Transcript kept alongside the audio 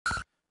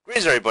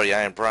Greetings everybody,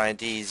 I am Brian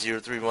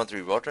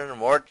D0313. Welcome to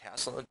more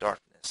Casteal in the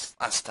Darkness.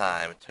 Last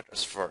time, it took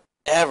us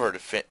forever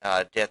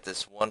to get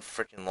this one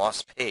freaking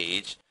lost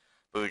page.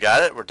 But we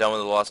got it, we're done with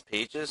the lost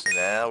pages, and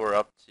now we're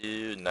up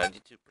to 92%.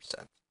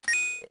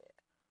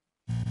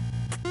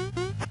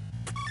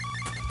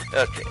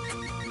 Yeah. Okay.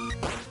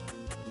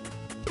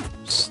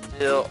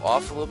 Still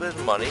off a little bit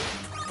of money.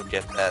 We'll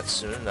get that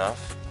soon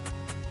enough.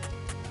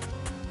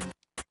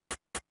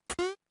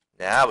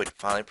 Now we can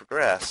finally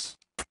progress.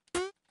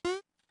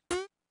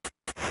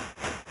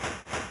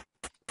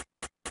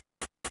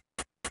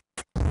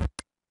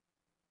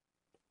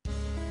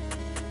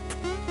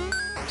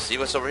 See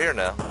what's over here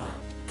now.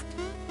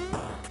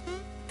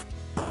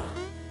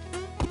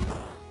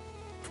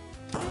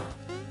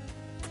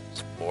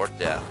 It's more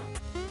death.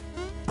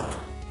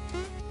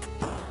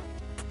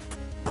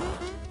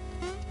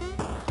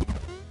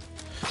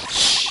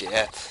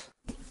 Shit.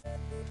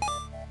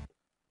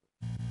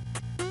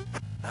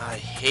 I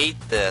hate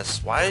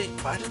this. Why do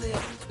they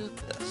have to do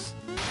this?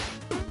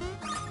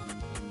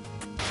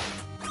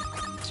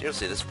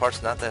 Seriously, this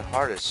part's not that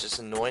hard. It's just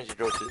annoying to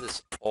go through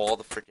this all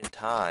the freaking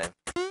time.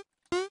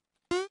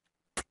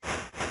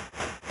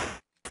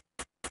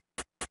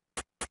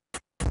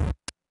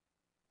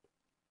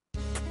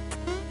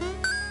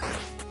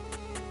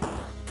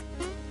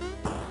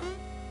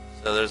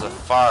 So there's a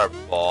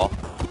fireball.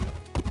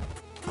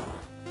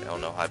 I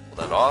don't know how I pulled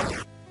that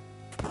off.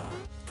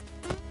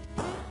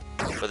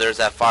 But there's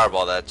that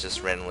fireball that's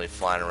just randomly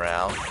flying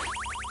around.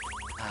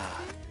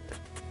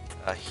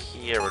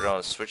 Here we're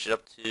going to switch it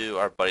up to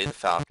our buddy the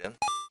Falcon.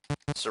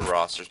 Sir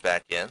Roster's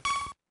back in.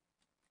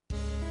 You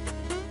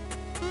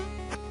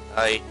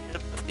could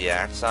have put the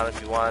axe on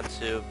if you wanted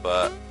to,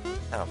 but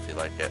I don't feel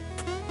like it.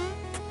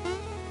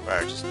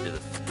 Alright, just do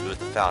it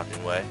the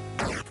Falcon way.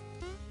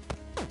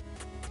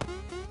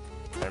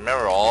 And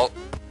remember, all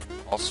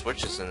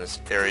switches in this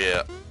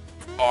area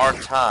are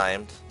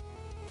timed.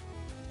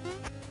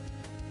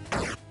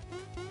 Good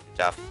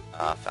job,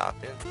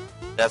 Falcon.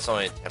 That's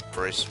only a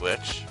temporary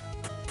switch.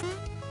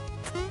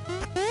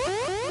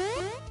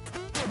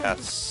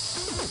 That's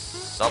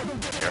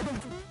something here.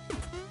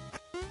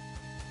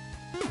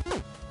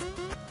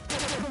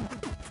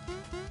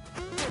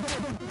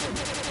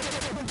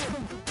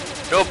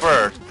 Go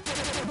bird!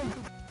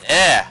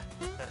 Yeah!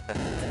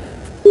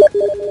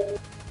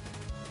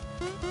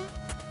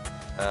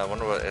 I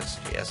wonder what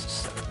SGS is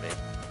sending me.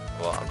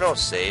 Well, I'm going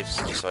to save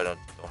just so I don't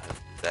have to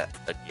do that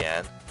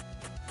again.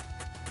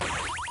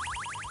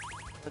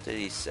 What did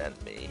he send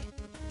me?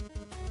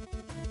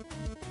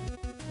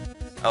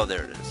 Oh,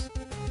 there it is.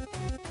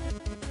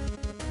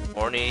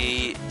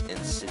 Horny,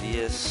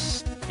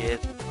 insidious kid.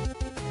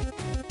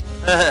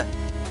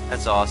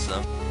 That's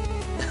awesome.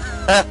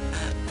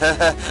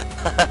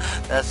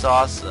 That's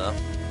awesome.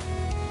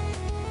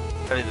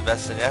 Probably the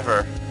best thing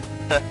ever.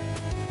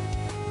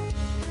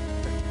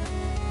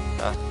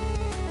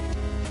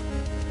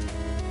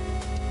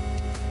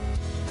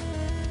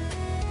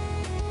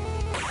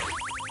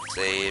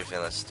 Save,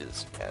 and let's do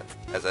this again.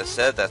 As I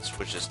said, that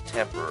switch is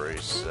temporary,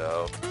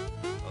 so...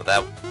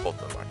 Well,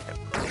 both of them are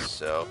temporary,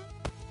 so...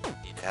 You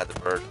need to have the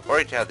bird, or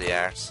you can have the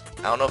axe.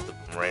 I don't know if the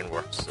boomerang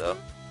works, so...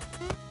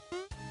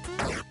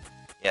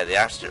 Yeah, the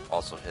axe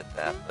also hit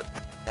that, but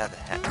you have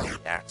the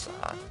axe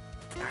on.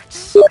 The axe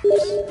sucks.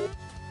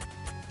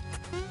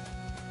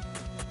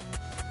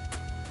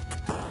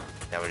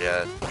 Now we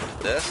gotta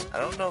do this. I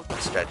don't know if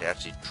this guy can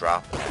actually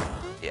drop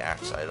the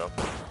axe item.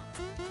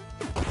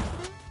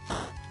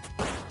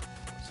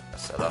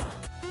 Set up.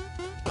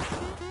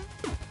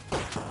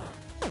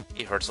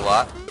 He hurts a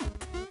lot.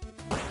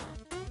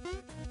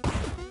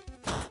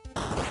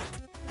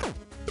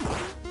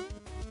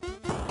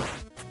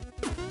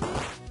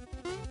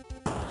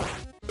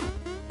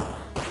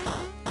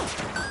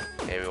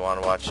 Okay, we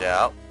want to watch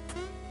out.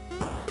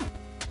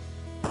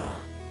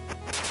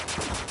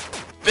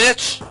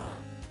 Bitch!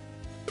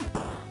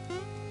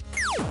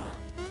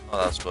 Oh,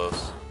 that was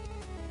close.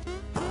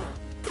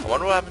 I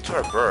wonder what happened to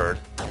our bird.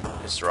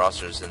 Mr.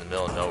 Rosser's in the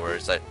middle of nowhere.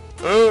 He's like,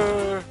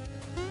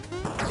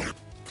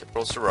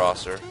 typical Sir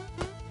Rosser.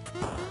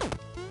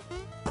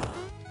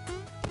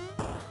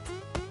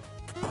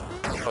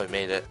 Oh, he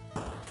made it.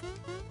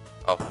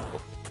 Oh,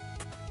 cool.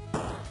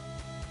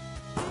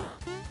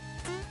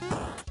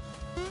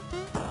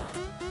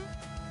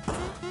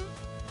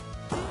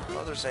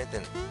 Oh, there's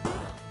anything.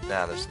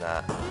 Nah, there's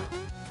not.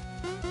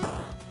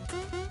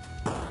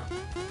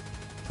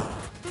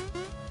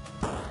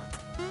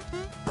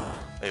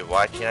 Wait,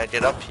 why can't I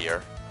get up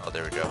here? Oh,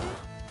 there we go.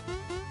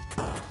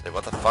 Hey,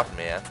 what the fuck,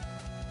 man?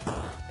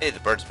 Hey, the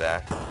bird's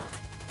back.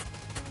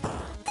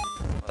 Oh,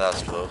 that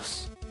was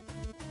close.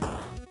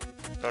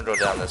 Don't go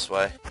down this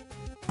way.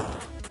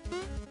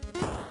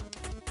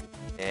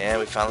 And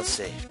we found the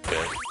safe.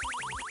 Good.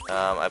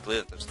 I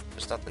believe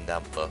there's nothing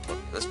down below. Okay,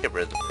 let's get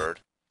rid of the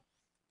bird.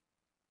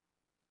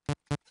 I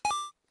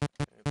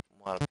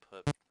want to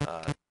put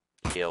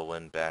Gale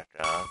Wind back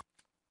on.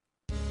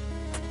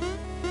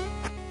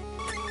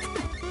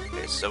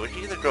 Okay, so we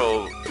can either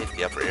go take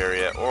the upper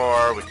area,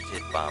 or we can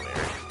take the bomb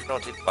area. We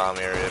don't take the bomb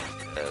area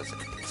because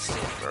it's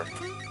safer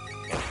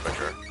and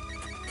quicker.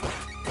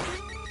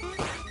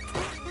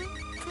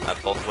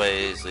 Both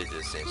ways lead to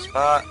the same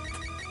spot.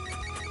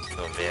 There's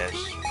no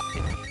advantage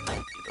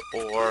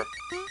either or.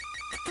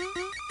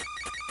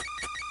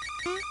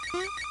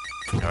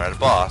 Now we're at a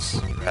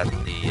boss. We're at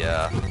the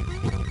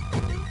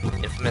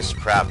infamous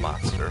crab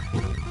monster.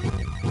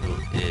 Who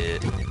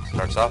it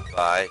starts off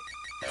by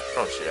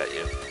throwing shit at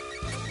you.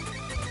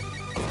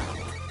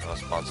 I'll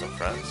spawn some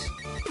friends.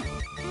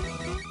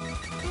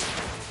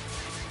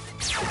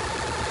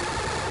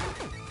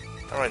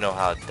 I don't really know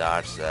how to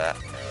dodge that.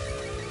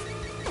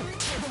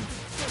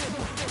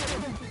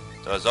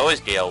 So as always,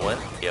 Galewind.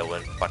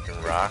 Galewind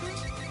fucking rocked.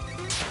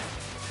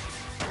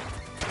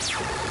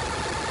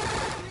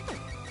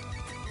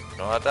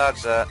 Know how to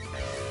dodge that.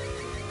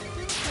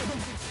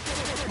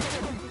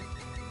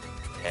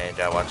 And you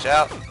gotta watch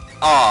out.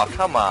 Aw, oh,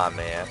 come on,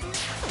 man.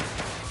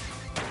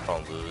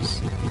 Don't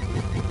lose.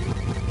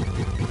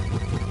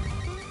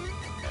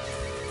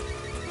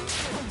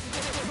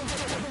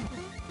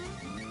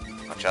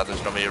 Watch out,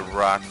 there's gonna be a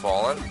rock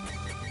falling.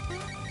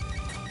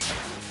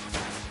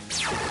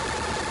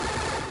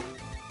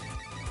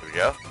 Here we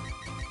go.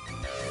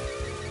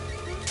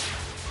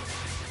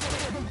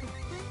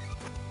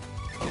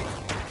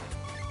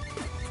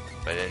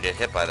 I didn't get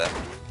hit by that.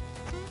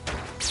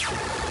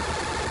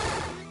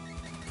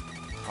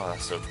 Oh,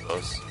 that's so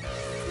close.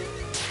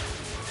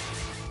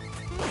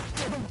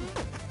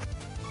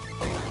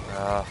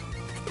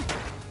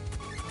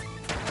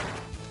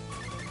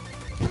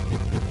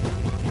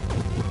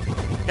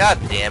 God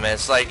damn it,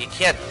 it's like you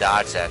can't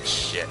dodge that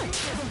shit.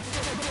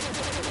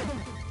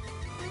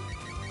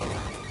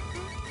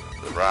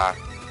 The rock.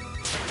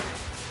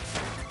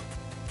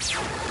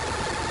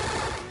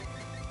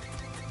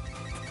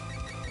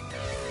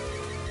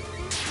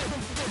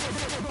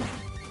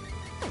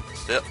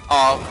 Still,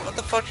 oh, what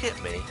the fuck hit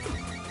me?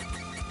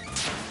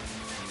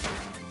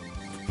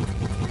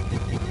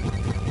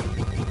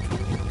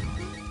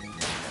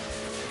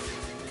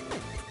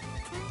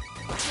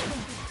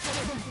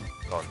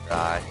 Gonna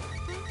die.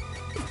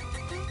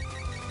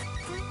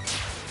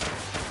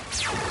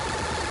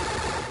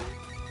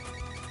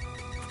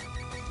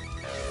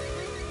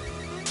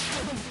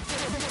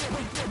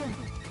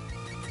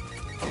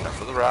 Enough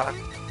for the rock.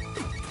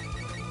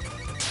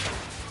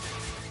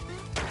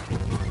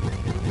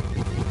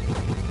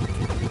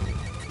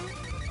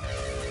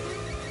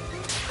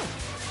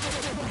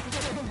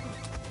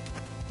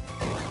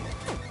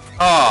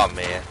 Oh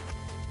man.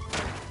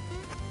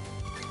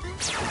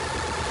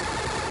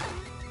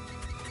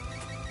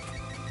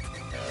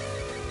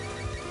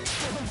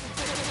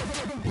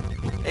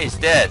 Hey, he's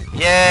dead.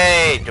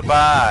 Yay!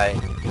 Goodbye.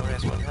 He only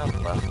has 1 health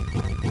left.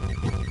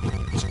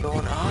 What's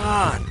going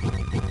on?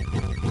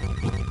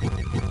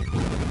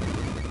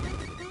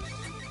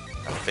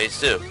 I'm phase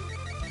 2.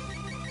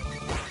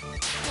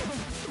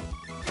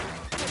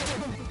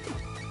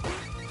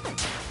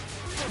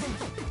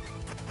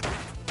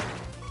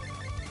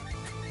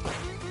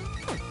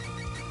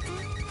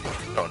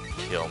 Don't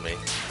kill me.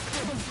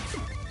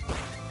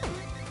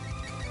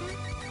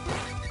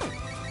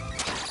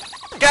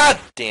 God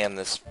damn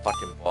this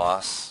fucking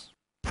boss.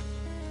 Oh,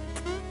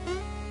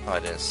 I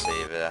didn't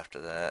save it after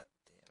that.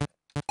 Damn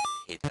it. I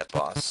hate that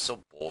boss.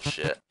 So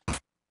bullshit.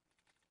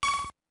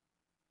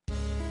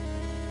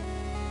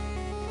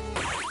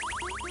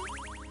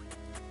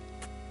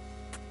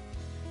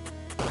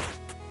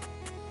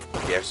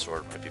 The Air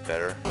Sword might be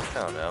better. I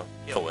don't know.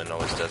 Galewind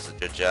always does a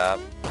good job.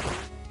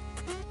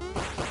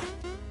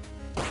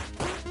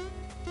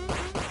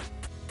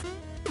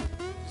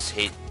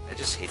 I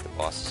just hate the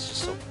boss. It's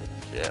just so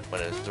bullshit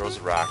when it throws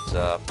the rocks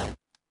up.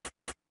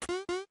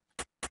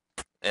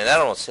 And that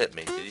almost hit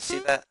me. Did you see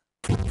that?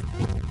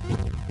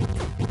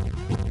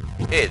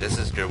 Hey, this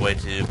is a good way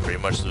to pretty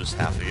much lose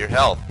half of your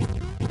health.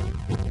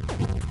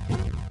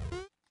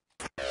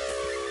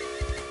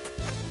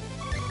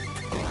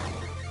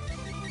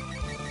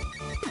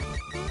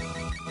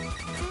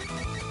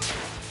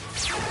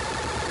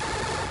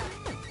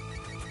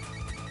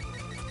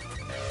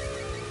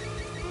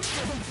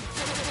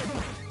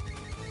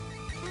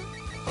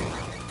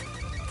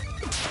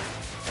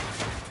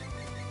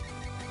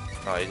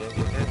 Oh, you didn't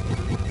get hit?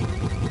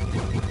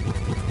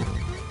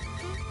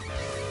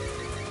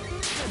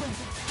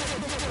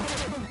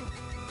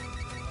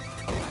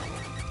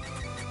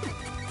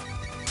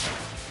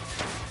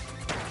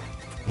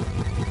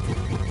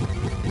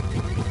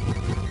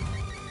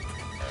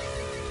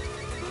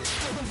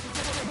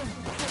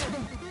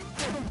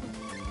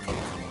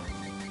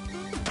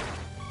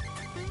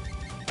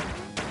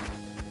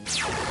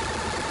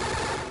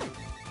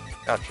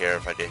 I don't care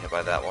if I get hit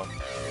by that one.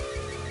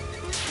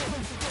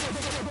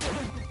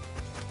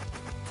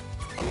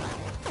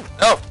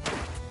 No!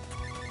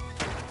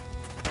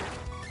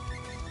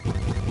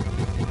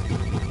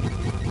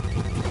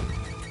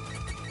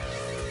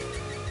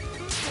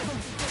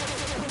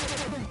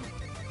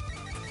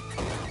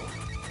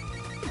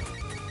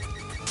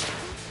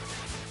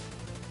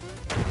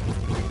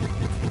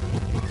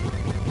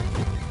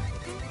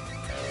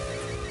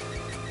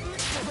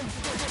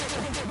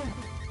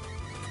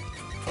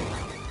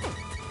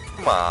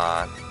 Come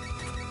on.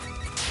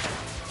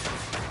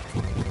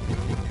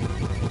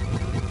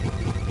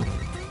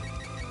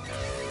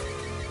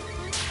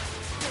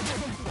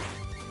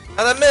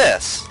 How'd I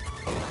miss?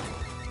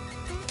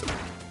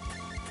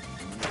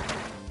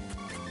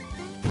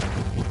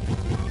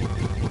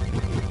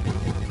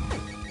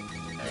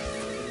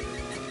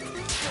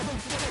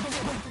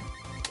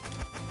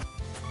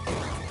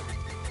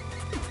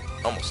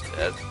 Almost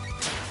dead.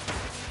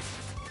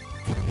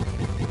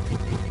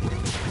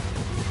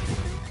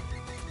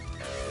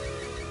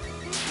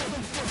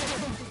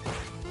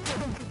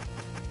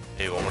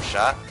 Maybe one more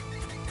shot.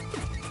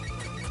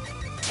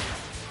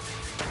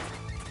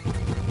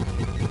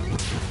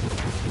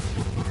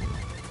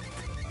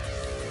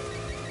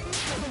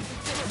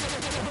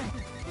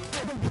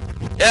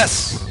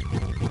 Yes!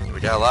 We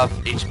got a lot of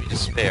HP to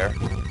spare.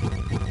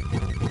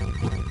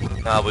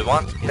 We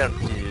want to get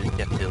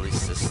to at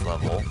least this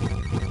level.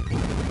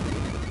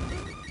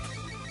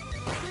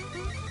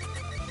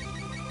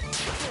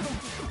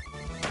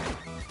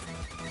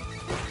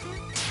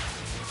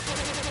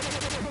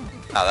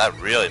 Oh, that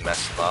really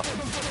messed him up.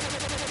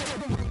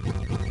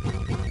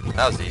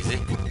 That was easy.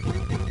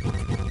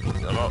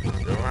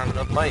 Don't have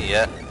enough money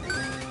yet.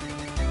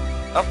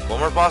 Oh, one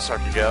more boss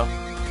art to go.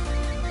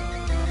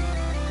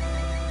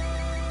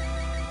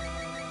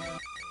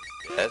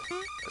 Dead.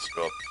 Let's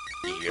go up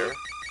here.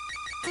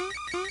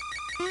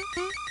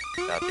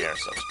 Now get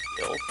ourselves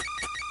killed.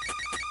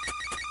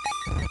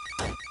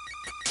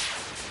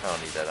 I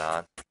don't need that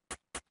on.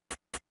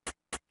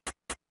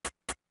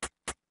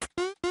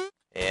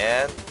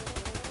 And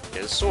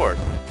get a sword.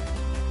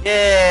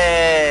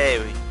 Yay!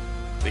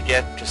 We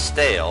get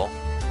Casteal.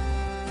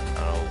 I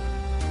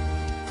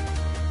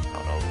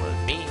don't know what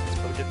it means,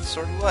 but we get the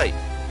Sword of Light.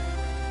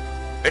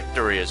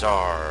 Victory is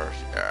ours.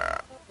 Yeah.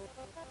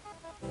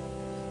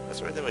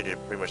 That's everything we did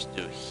pretty much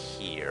do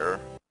here.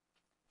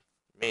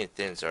 Main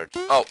things are.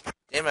 Oh,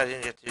 damn! I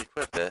didn't get to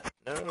equip it.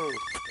 No,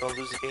 don't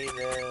lose the game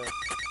now.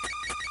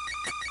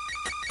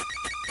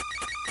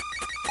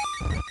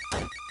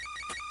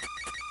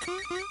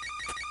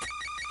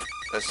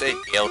 Let's say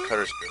Gale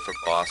Cutter's good for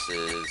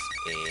bosses,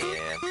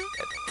 and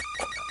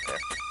not there.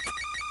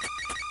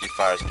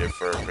 E-Fire's good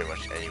for pretty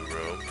much any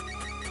room.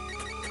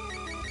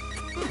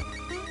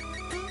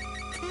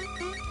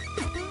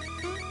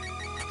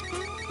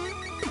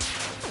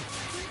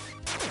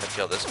 Let's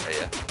kill this guy,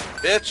 yeah.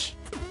 Bitch!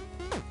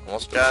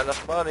 Almost got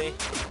enough money.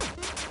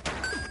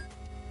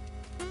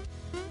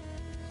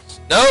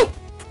 No!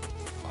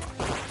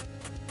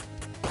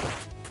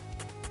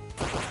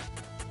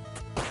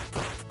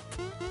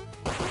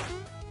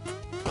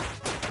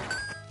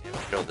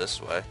 Go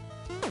this way.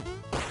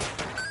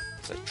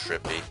 It's like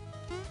trippy.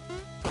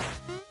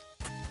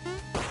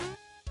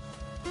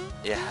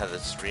 Yeah, the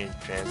screen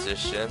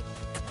transition.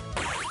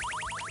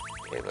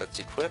 Okay, let's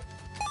equip.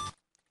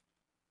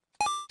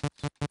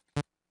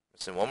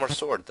 Missing one more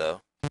sword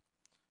though.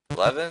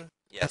 11?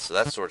 Yeah, so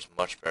that sword's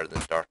much better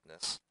than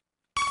darkness.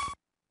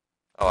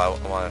 Oh, I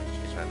want to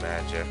change my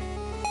magic.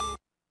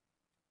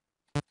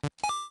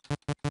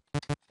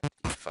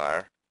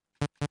 Fire.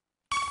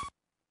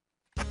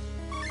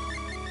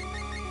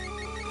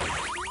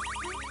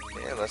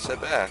 Yeah, let's head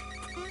back.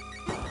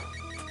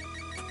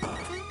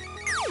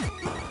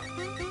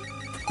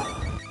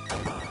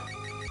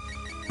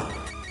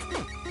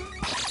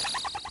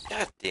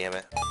 God damn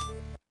it.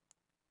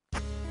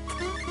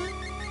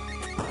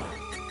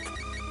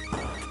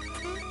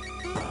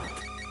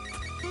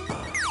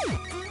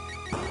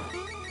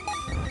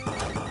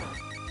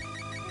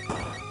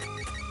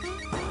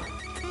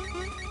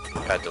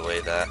 Gotta delay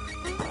that.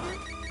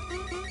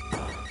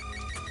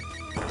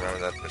 Remember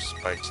that there's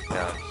spikes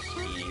down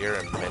here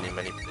in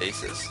many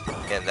places.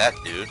 And that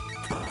dude.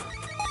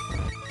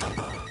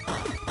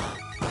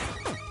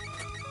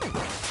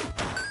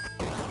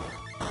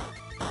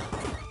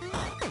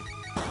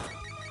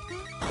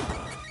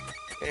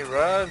 Okay,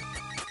 run.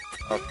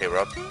 Okay, we're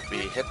up. We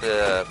hit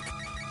the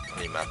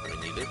money amount that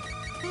we needed.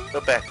 Go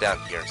back down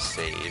here and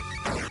save.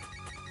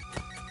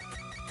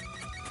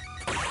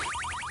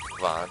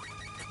 Move on.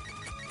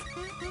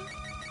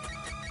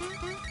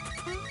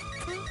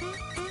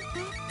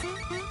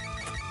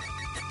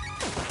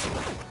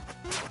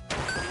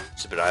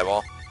 Stupid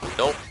eyeball.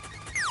 Don't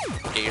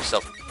get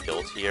yourself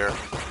killed here.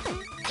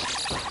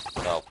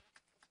 Well,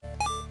 you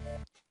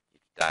can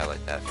die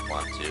like that if you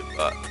want to,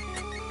 but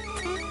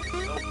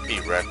don't be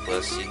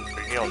reckless.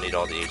 You don't need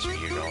all the HP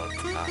you're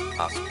going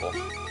possible.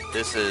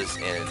 This is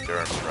an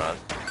endurance run,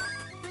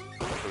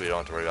 so we don't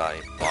have to worry about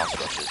any boss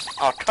rushes.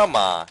 Oh, come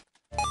on!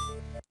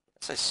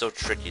 This is so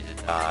tricky to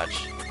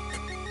dodge.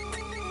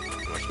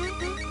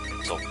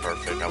 It's so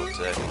perfect, I would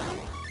say.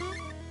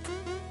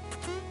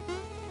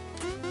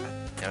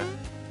 Damn it.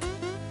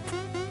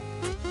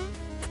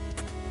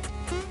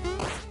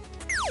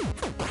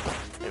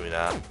 Maybe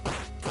not.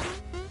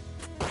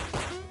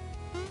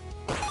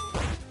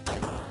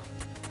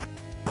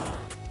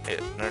 Hey,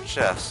 another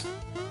chest.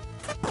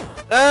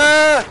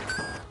 Ah!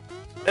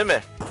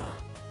 Mimic.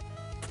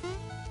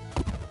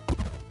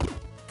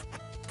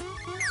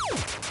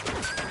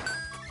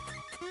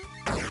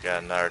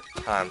 got another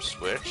time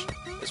switch.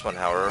 This one,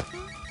 however,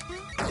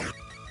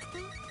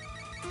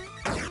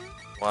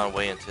 want to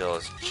wait until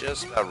it's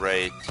just about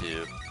ready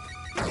to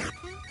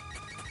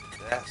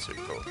that, so we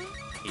go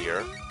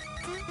here.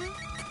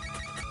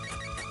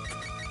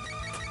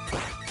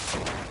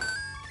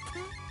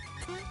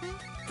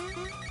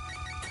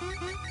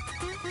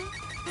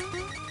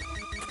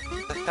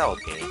 What the hell,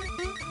 game?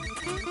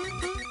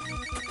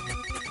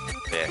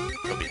 Yeah,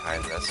 go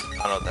behind this.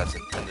 I don't know if that's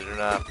intended or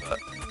not, but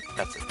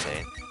that's a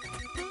thing.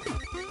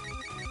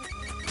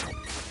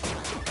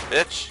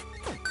 Bitch!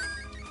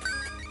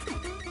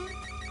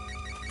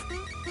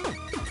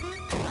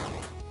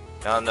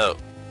 Now note,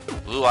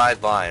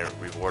 blue-eyed lion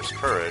rewards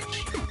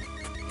courage.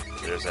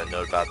 There's that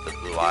note about the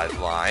blue-eyed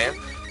lion.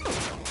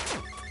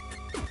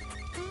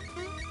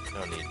 We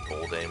don't need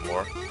gold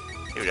anymore.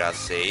 Here we gotta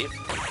save.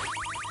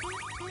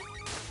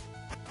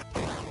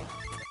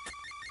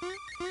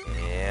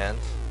 And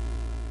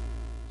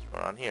let's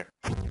run on here.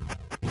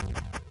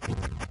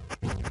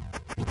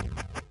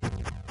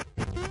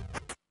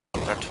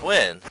 Our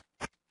twin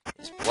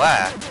is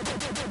black.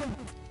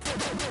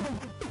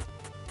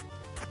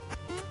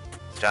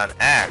 He's got an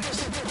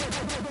axe.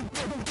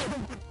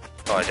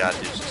 All I gotta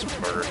do is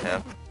just murder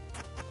him.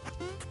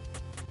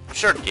 I'm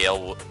sure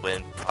Gale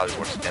Wind probably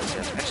works against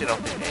him. Actually, I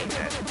don't think any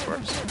magic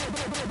works.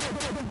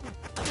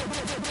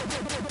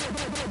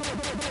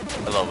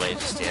 I love when he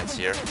just stands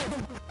here.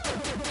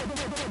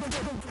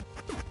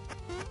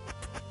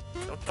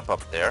 Don't jump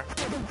up there.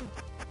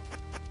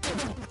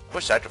 I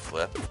wish I could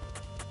flip.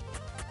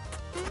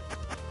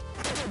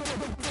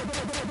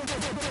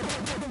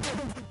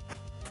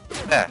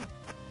 Back.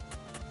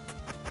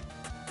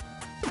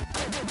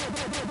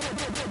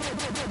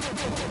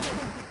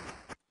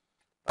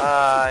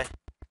 Bye.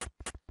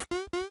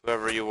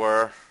 Whoever you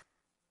were.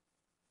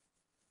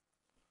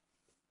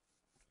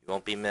 You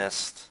won't be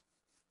missed.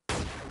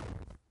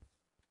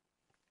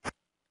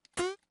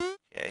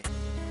 Okay.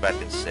 Go back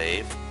and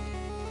save.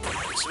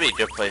 This would be a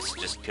good place to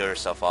just kill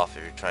yourself off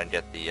if you're trying to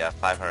get the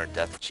 500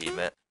 death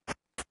achievement.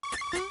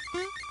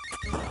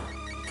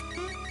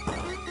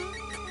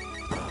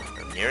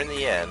 We're nearing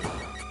the end.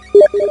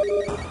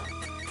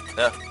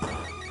 No.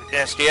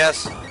 Casteal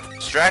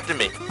distracted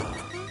me.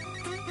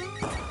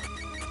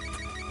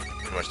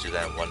 Pretty much do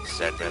that in one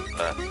segment,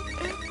 but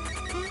yeah.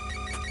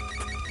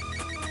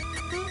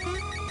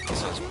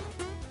 This one's...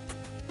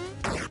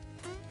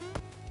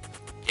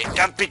 You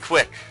gotta be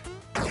quick!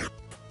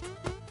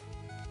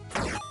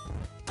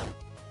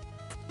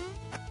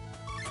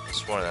 I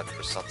swore that there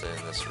was something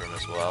in this room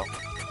as well.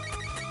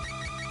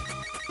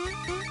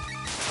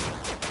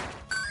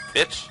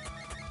 Bitch!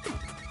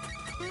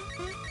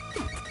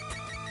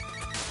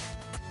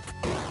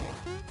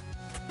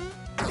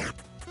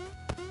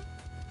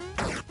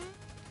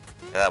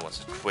 Yeah, that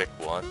one's a quick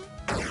one.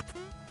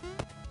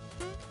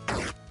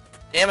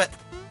 Damn it!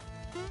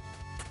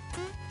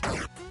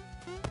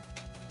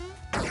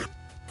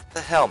 What the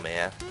hell,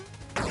 man?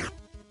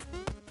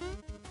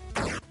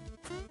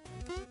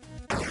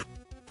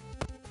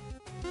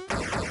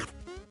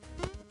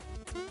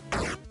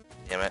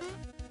 Damn it.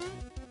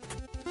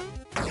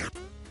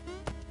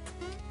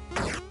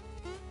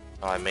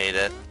 Oh, I made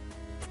it.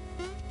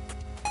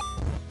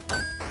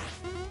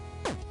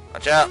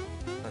 Watch out!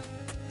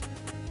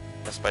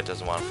 This fight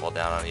doesn't want to fall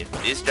down on you.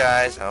 These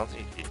guys, I don't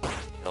think you can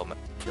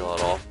kill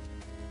at all.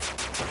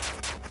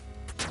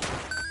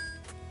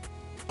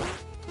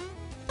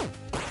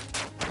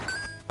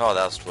 Oh,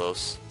 that was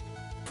close.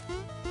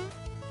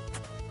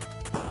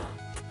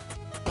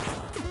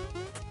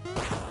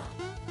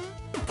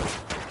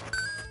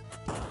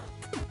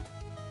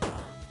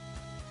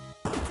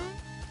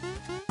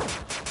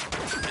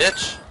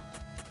 Bitch!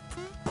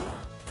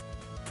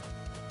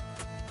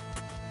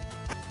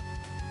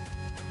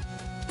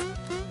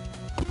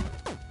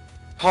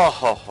 Ho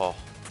ho ho.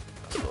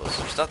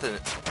 There's nothing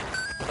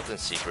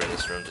secret in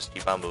this room, just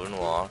keep on moving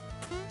along.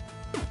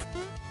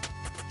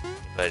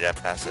 But I got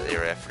past that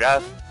area. I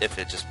forgot if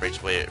it just breaks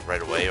away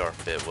right away or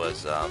if it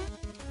was one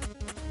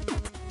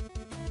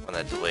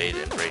that delayed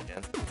and break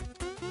in.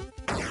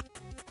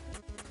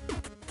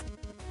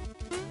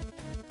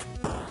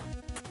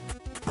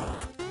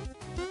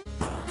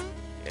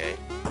 Okay.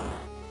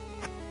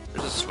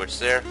 There's a switch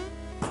there.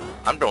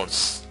 I'm doing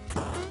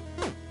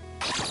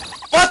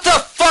what the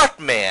fuck,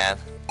 man?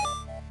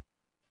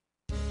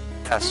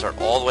 Gotta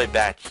start all the way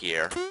back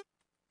here.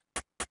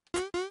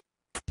 Gotta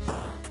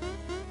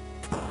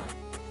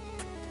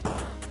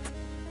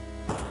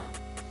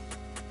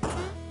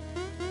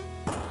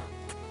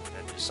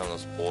do some of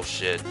those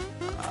bullshit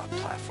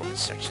platforming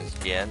sections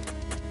again.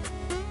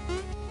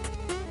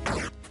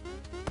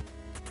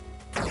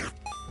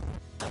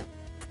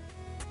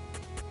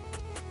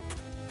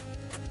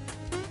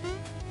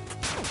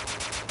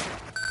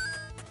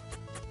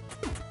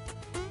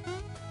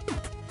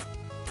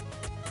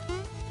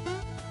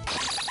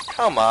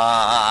 Come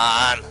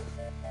on!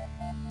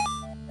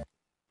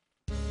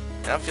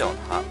 Yeah, I'm feeling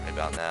hot right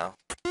about now.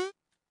 I'm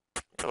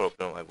gonna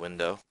open up my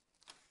window.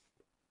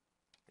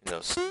 You know,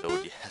 it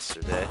snowed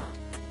yesterday.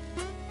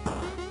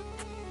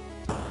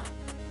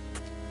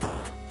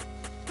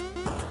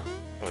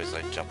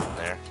 jump from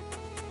there.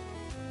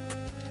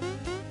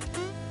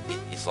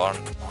 He's on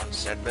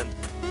segment.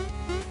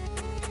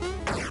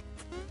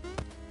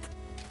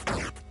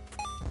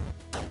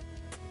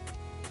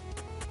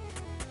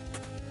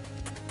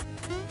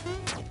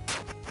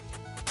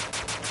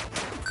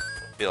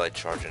 Feel like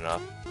charging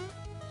up.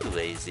 Too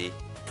lazy.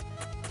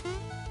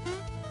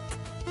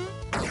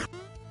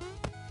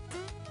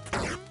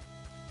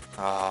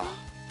 Ah.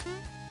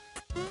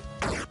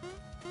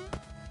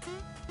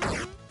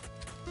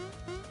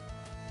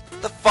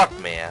 The fuck,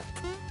 man?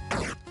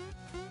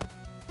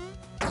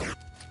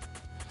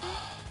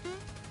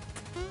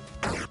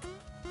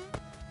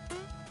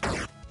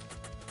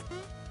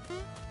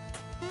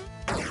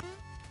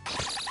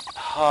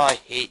 Oh, I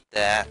hate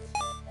that.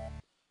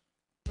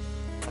 I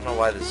don't know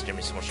why this is giving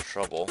me so much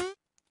trouble.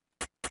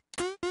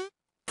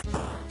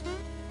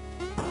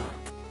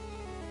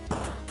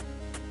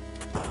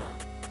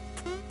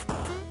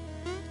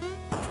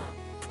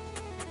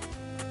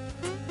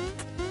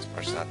 This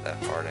part's not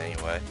that hard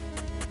anyway.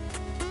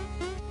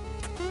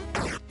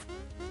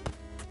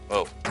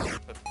 Whoa.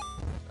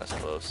 That's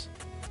close.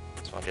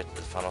 Just want to get to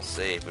the final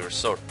save. We were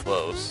so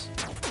close.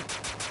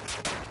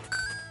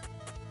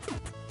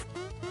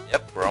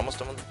 Yep, we're almost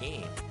done with the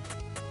game.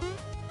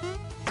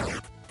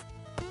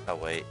 Oh,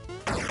 wait.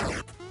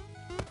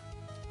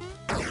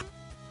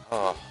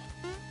 Oh.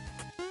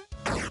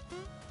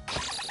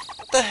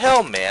 What the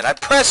hell, man? I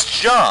pressed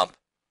jump!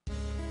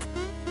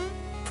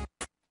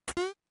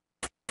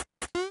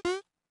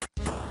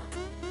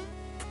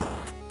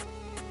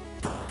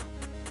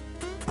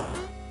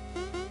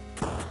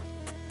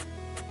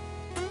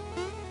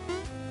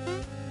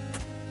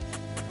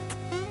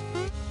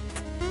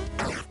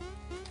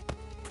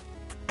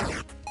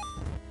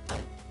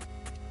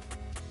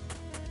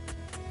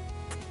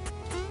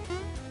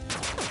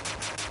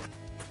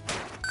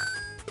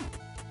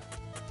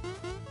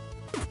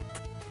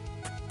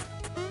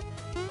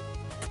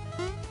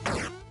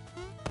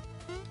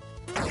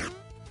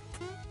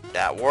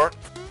 That worked.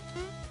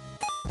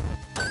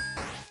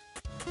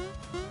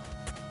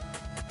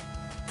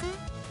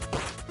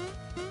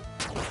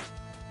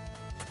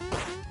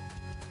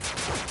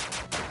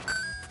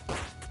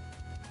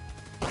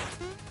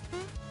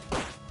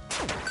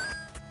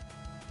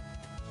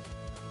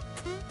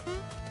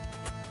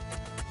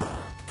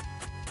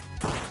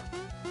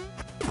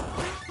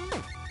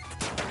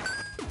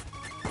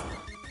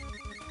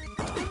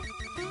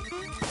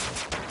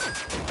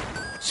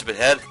 Stupid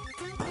head.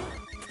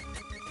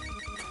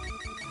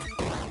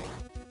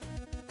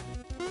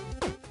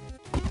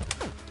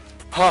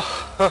 I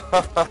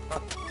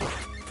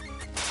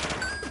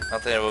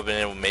don't think I would have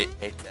been able to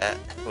make that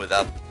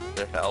without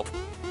their help.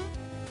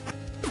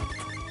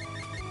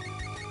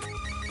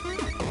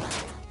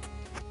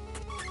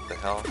 What the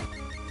hell?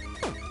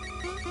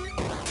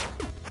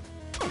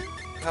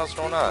 What the hell's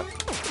going on?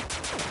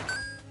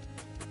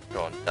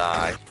 Go and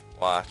die.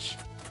 Watch.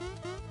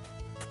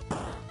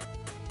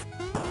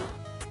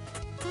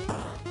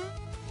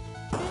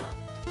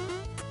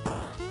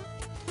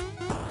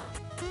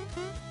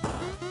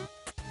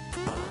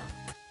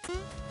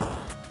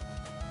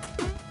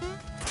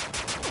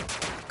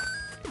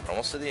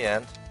 Almost to the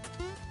end.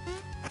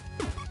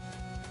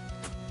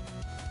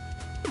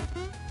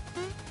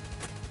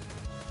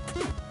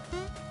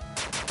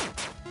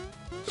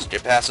 Just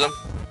get past him.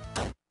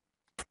 And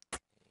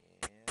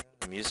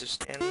the music's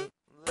standing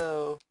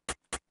low.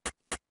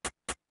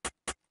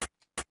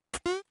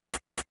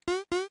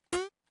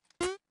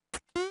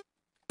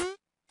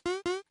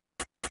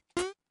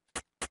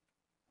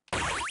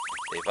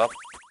 Save up.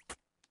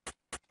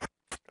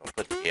 Don't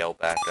put the Gale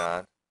back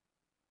on.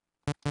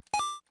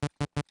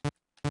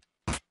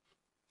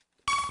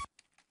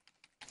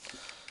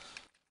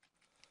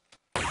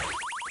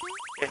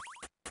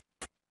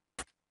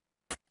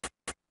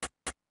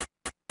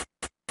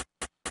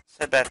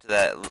 Head back to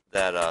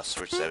that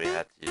switch that we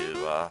had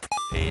to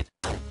fade.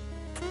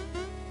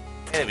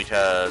 Mainly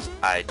because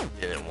I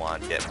didn't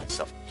want to get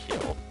myself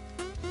killed.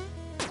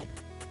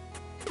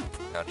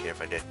 I don't care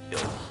if I get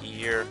killed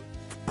here.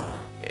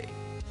 Okay,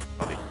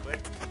 I'll be quick.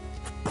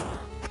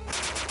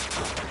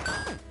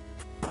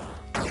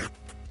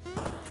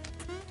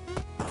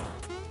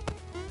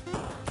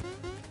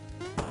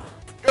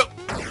 Go!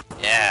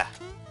 Yeah!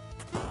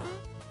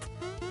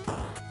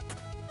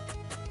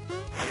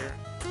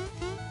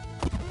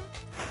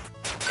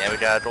 And we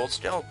got an old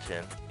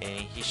skeleton, and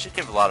he should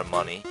give a lot of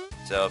money.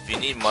 So if you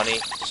need money,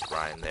 just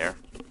grind there.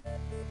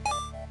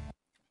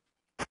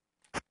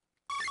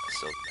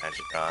 So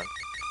magic on.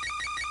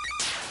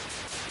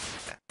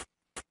 Okay.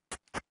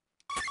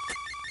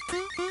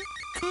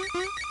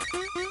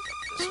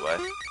 This way.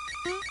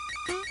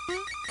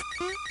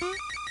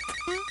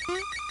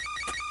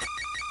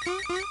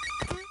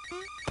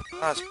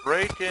 Ah, it's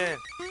breaking.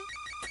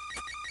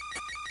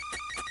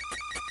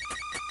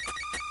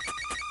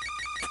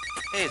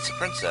 Hey, it's a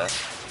princess.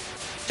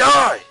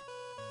 Die!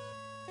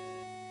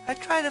 I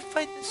tried to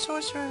fight the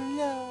sorcerer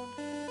alone,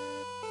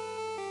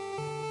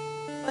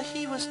 but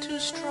he was too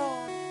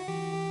strong.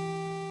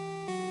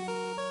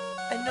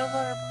 I I no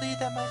longer believe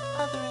that my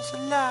father is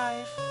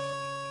alive.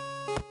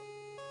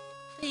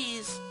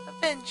 Please,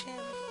 avenge him.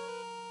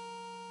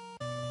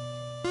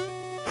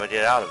 How do I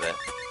get out of it?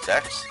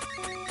 Sex?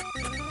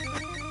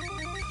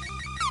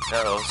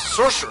 No,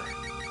 sorcerer!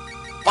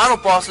 Final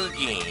boss of the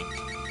game.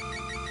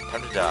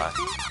 Time to die.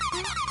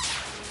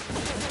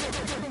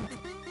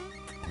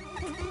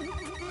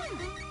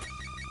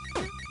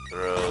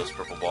 Throws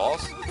purple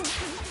balls.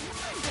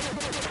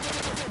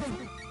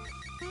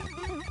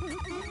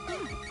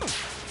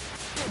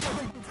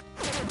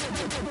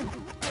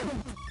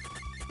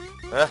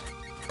 Huh?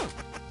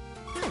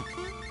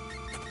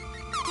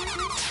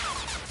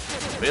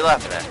 What are you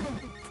laughing at?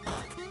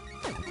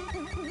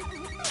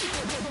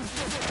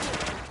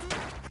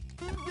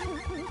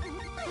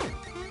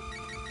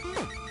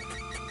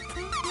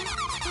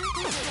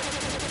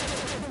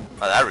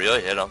 Oh, that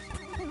really hit him.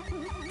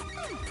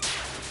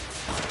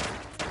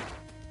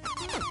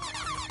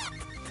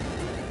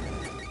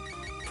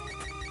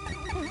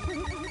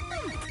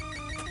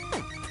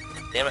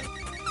 Damn it.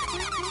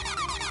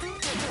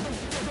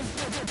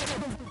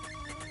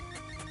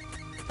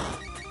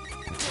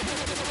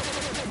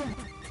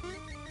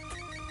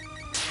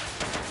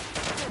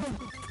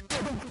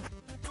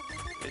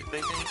 What are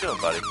you doing,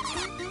 buddy?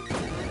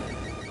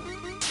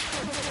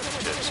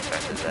 Should have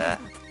expected that.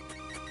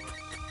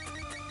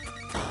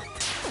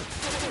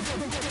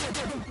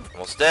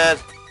 Almost dead.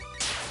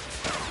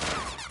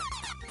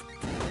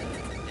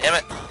 Damn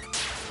it.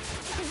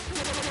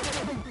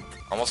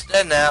 Almost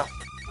dead now.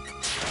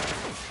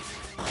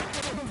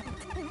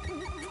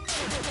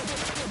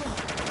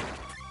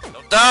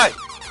 Don't die!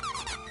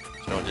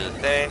 Don't do the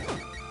thing.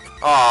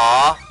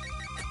 Aww.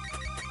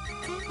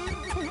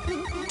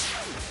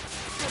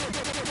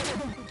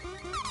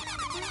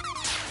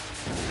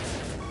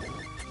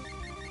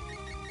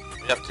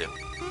 What are you up to?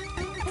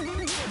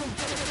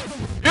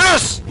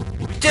 Yes!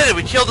 We did it!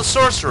 We killed the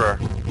sorcerer!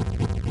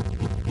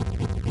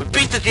 We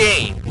beat the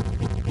game!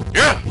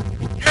 Yeah!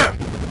 Yeah!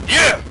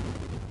 Yeah!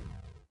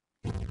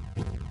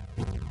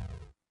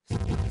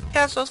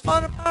 Castle's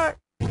falling apart!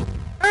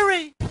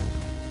 Hurry!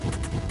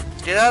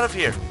 Let's get out of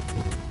here!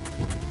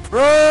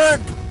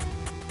 Run!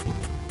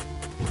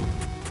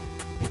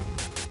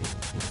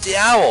 It's the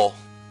owl!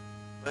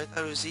 I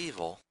thought he was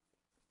evil.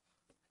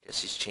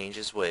 Guess he's changed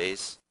his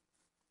ways.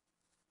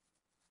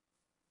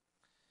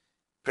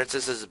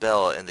 Princess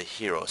Isabella and the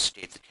hero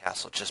escaped the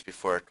castle just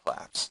before it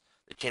collapsed.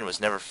 The king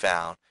was never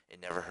found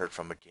and never heard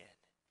from again.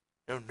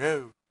 Oh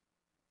no!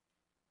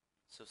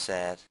 So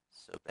sad,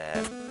 so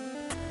bad.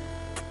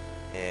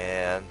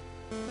 And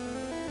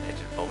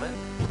magic moment.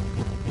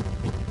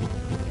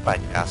 Goodbye,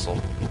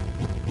 castle.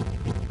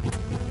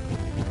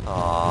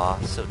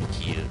 Aww, so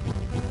cute.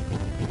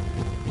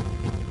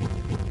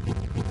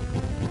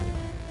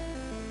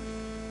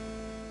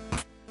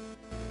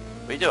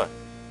 What are you doing?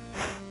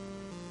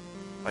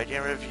 Why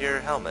can't you remove your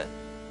helmet?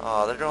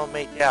 Oh, they're all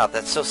made out.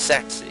 That's so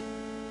sexy.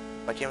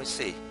 Why can't we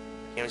see?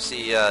 Why can't we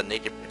see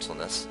naked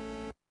pixelness?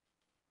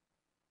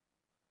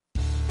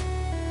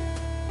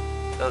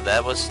 So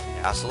that was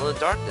Castle in the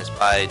Darkness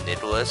by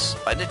Nicholas.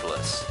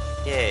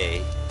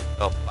 Yay.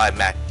 Oh, by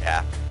Matt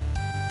Cap.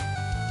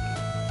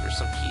 There's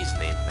some keys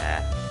named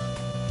Matt.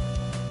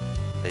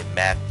 They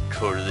Matt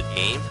coded the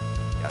game.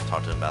 Gotta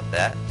talk to him about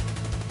that.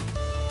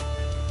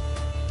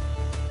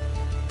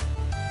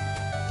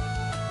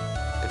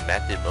 And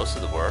Matt did most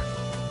of the work.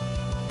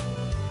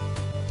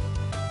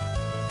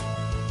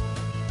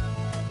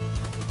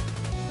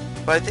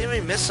 But I think we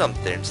missed some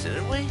things,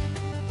 didn't we?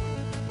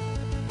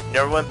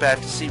 Never went back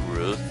to see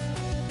Ruth.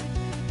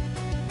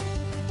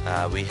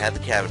 We had the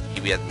cabin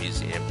key, we had the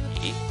museum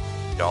key.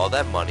 Got all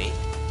that money.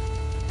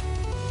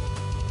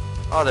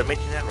 Oh, they're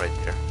making that right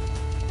there.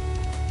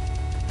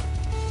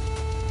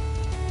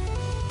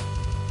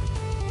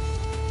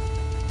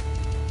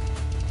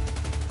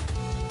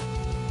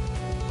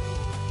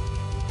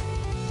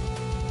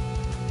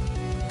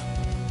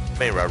 How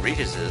many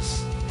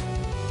Rodriguez's?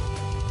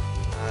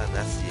 And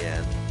that's the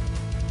end.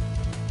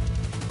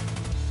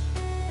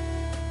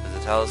 Does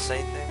it tell us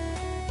anything?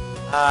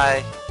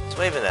 Hi, it's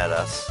waving at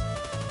us.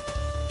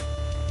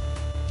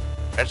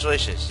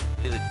 Congratulations,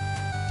 you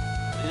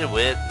completed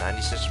with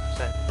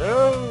 96%.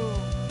 No!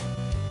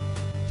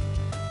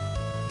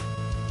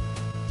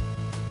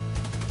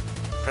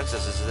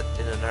 Princess is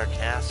in our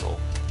castle.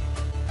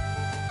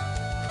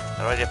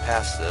 How do I get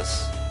past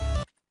this?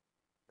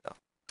 No.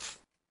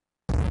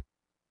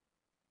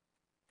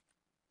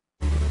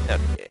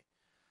 Okay.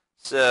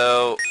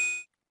 So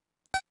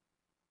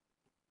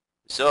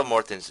we still have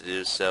more things to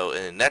do, so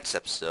in the next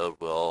episode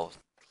we'll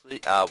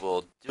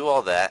do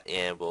all that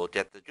and we'll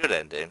get the good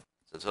ending.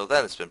 So until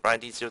then, it's been Brian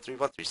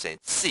D0313 saying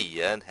see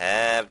ya and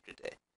have a good day.